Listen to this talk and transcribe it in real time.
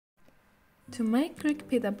To make Greek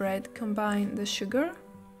pita bread, combine the sugar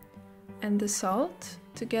and the salt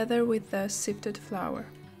together with the sifted flour.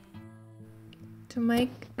 To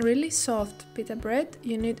make really soft pita bread,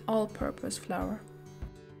 you need all-purpose flour.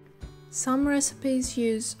 Some recipes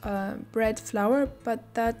use bread flour,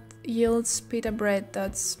 but that yields pita bread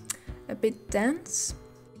that's a bit dense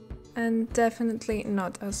and definitely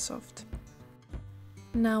not as soft.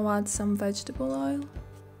 Now add some vegetable oil.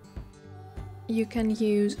 You can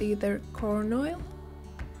use either corn oil,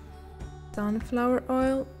 sunflower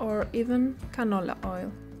oil, or even canola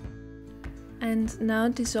oil. And now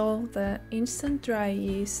dissolve the instant dry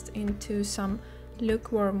yeast into some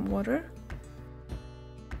lukewarm water.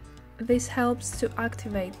 This helps to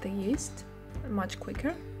activate the yeast much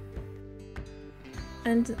quicker.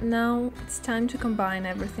 And now it's time to combine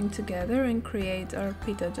everything together and create our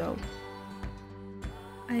pita dough.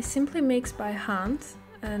 I simply mix by hand,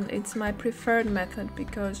 and it's my preferred method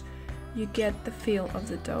because you get the feel of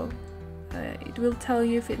the dough. It will tell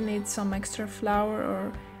you if it needs some extra flour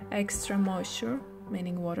or extra moisture,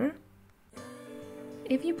 meaning water.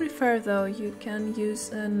 If you prefer though, you can use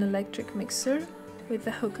an electric mixer with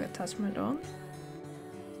the hook attachment on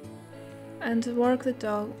and work the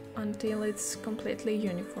dough until it's completely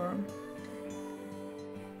uniform.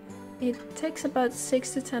 It takes about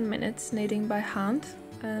 6 to 10 minutes kneading by hand.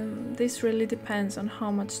 This really depends on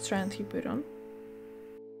how much strength you put on.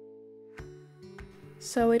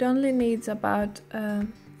 So it only needs about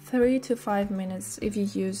 3 to 5 minutes if you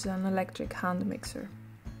use an electric hand mixer.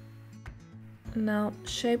 Now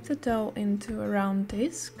shape the dough into a round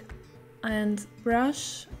disc and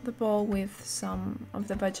brush the bowl with some of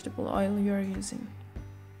the vegetable oil you're using.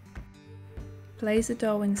 Place the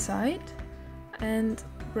dough inside and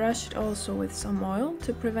brush it also with some oil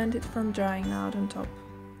to prevent it from drying out on top.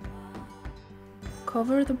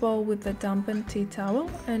 Cover the bowl with a dampened tea towel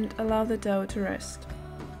and allow the dough to rest.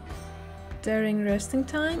 During resting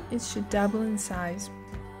time, it should double in size.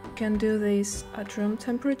 You can do this at room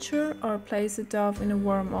temperature or place the dough in a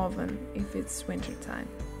warm oven if it's winter time.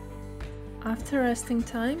 After resting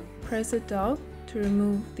time, press the dough to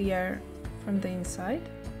remove the air from the inside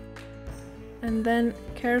and then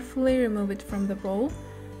carefully remove it from the bowl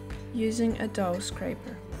using a dough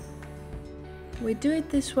scraper. We do it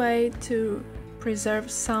this way to preserve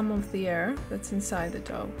some of the air that's inside the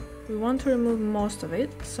dough. We want to remove most of it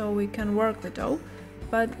so we can work the dough,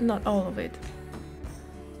 but not all of it.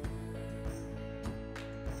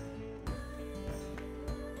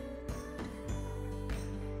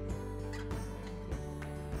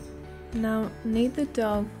 Now knead the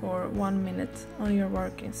dough for 1 minute on your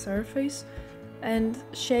working surface and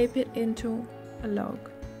shape it into a log.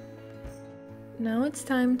 Now it's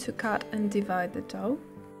time to cut and divide the dough.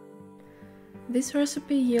 This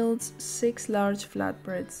recipe yields 6 large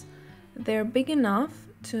flatbreads. They're big enough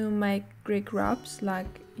to make Greek wraps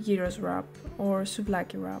like gyros wrap or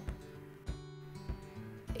souvlaki wrap.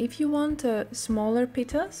 If you want smaller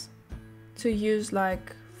pitas to use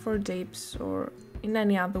like for dips or in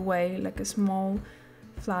any other way, like a small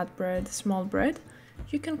flatbread, small bread,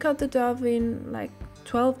 you can cut the dough in like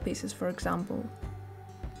 12 pieces, for example.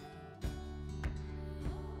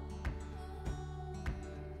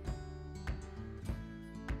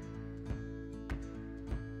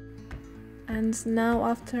 And now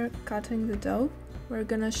after cutting the dough, we're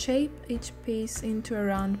gonna shape each piece into a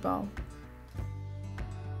round ball.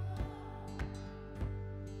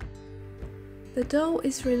 The dough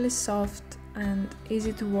is really soft and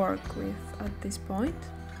easy to work with at this point.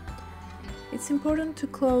 It's important to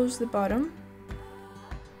close the bottom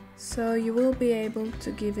so you will be able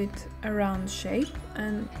to give it a round shape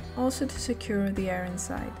and also to secure the air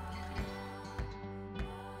inside.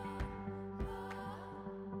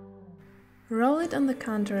 Roll it on the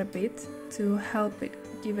counter a bit to help it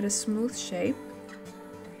give it a smooth shape.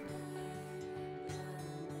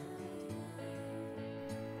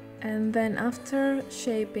 And then after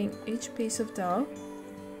shaping each piece of dough,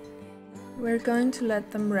 we're going to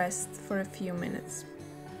let them rest for a few minutes.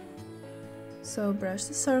 So brush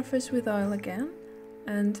the surface with oil again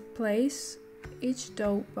and place each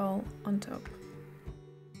dough ball on top.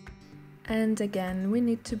 And again, we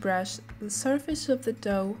need to brush the surface of the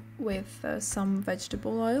dough with some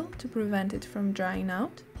vegetable oil to prevent it from drying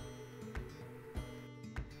out.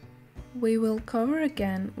 We will cover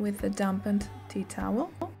again with a dampened tea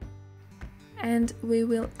towel and we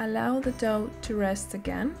will allow the dough to rest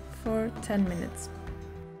again for 10 minutes.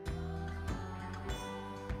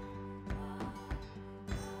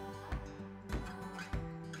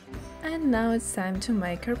 And now it's time to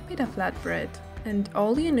make our pita flatbread. And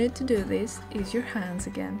all you need to do this is your hands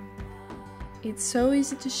again. It's so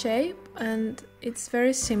easy to shape and it's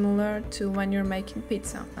very similar to when you're making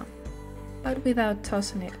pizza, but without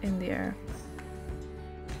tossing it in the air.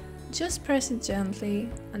 Just press it gently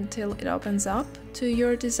until it opens up to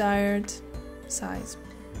your desired size.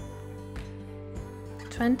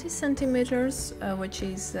 20 centimeters, which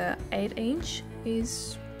is 8 inch,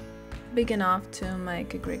 is big enough to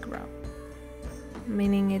make a Greek wrap,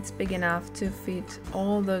 meaning it's big enough to fit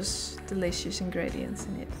all those delicious ingredients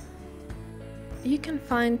in it. You can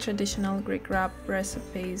find traditional Greek wrap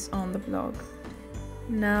recipes on the blog.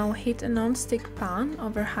 Now heat a non-stick pan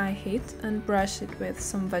over high heat and brush it with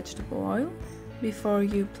some vegetable oil before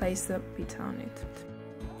you place the pita on it.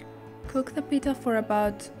 Cook the pita for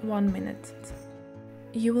about 1 minute.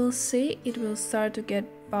 You will see it will start to get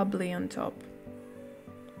bubbly on top.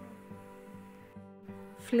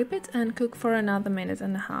 Flip it and cook for another 1.5 minutes.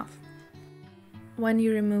 When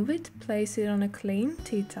you remove it, place it on a clean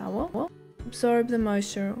tea towel. Absorb the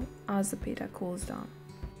moisture as the pita cools down.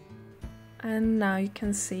 And now you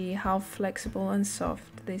can see how flexible and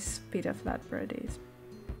soft this pita flatbread is,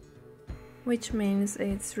 which means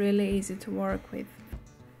it's really easy to work with.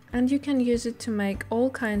 And you can use it to make all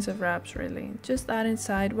kinds of wraps really. Just add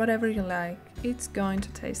inside whatever you like, it's going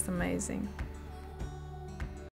to taste amazing.